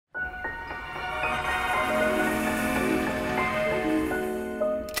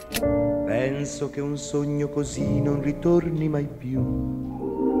penso che un sogno così non ritorni mai più.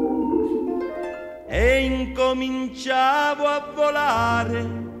 E incominciavo a volare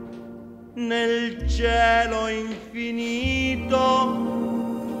nel cielo infinito.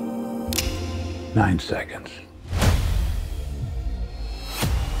 9 seconds.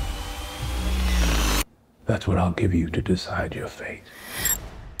 That's what I'll give you to decide your fate.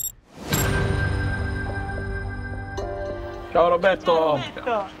 Ciao Roberto!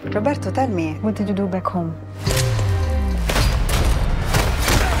 Roberto, tell me, what did you do back home?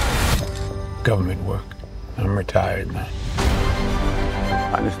 Government work. I'm retired, man.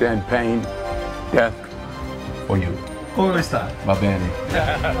 I understand pain, death, for you. Come sta? Va bene.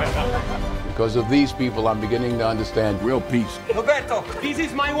 Because of these people, I'm beginning to understand real peace. Roberto, this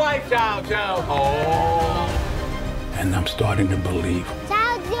is my wife! Ciao, ciao! Oh! And I'm starting to believe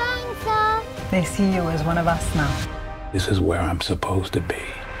Ciao, Denzel. They see you as one of us now. this is where I'm supposed to be.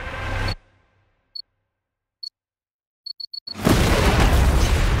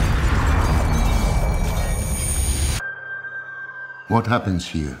 What happens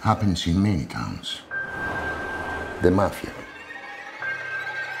here happens in many towns. The mafia.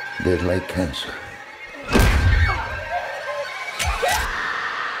 They're like cancer.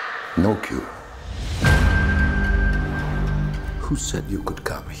 No cure. Who said you could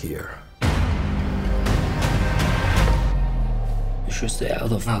come here? You should stay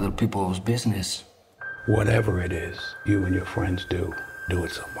out of other people's business. Whatever it is you and your friends do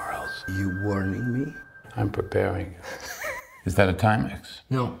it somewhere else. You warning me? I'm preparing you. Is that a Timex?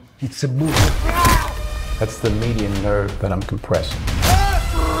 No, it's a boot. That's the median nerve that I'm compressing.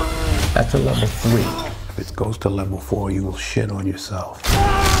 That's a level 3. If it goes to level 4, you will shit on yourself.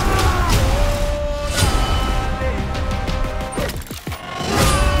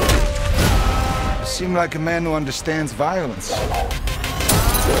 You seem like a man who understands violence.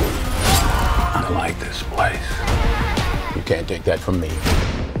 I like this place. You can't take that from me.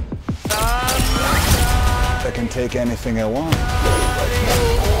 I can take anything I want.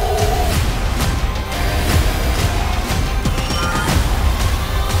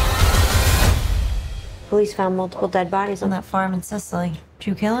 Police found multiple dead bodies on that farm in Sicily. Did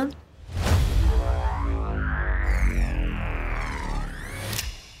you kill him?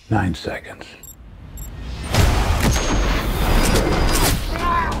 9 seconds.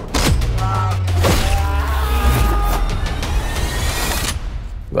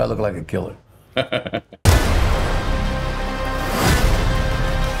 Do I look like a killer?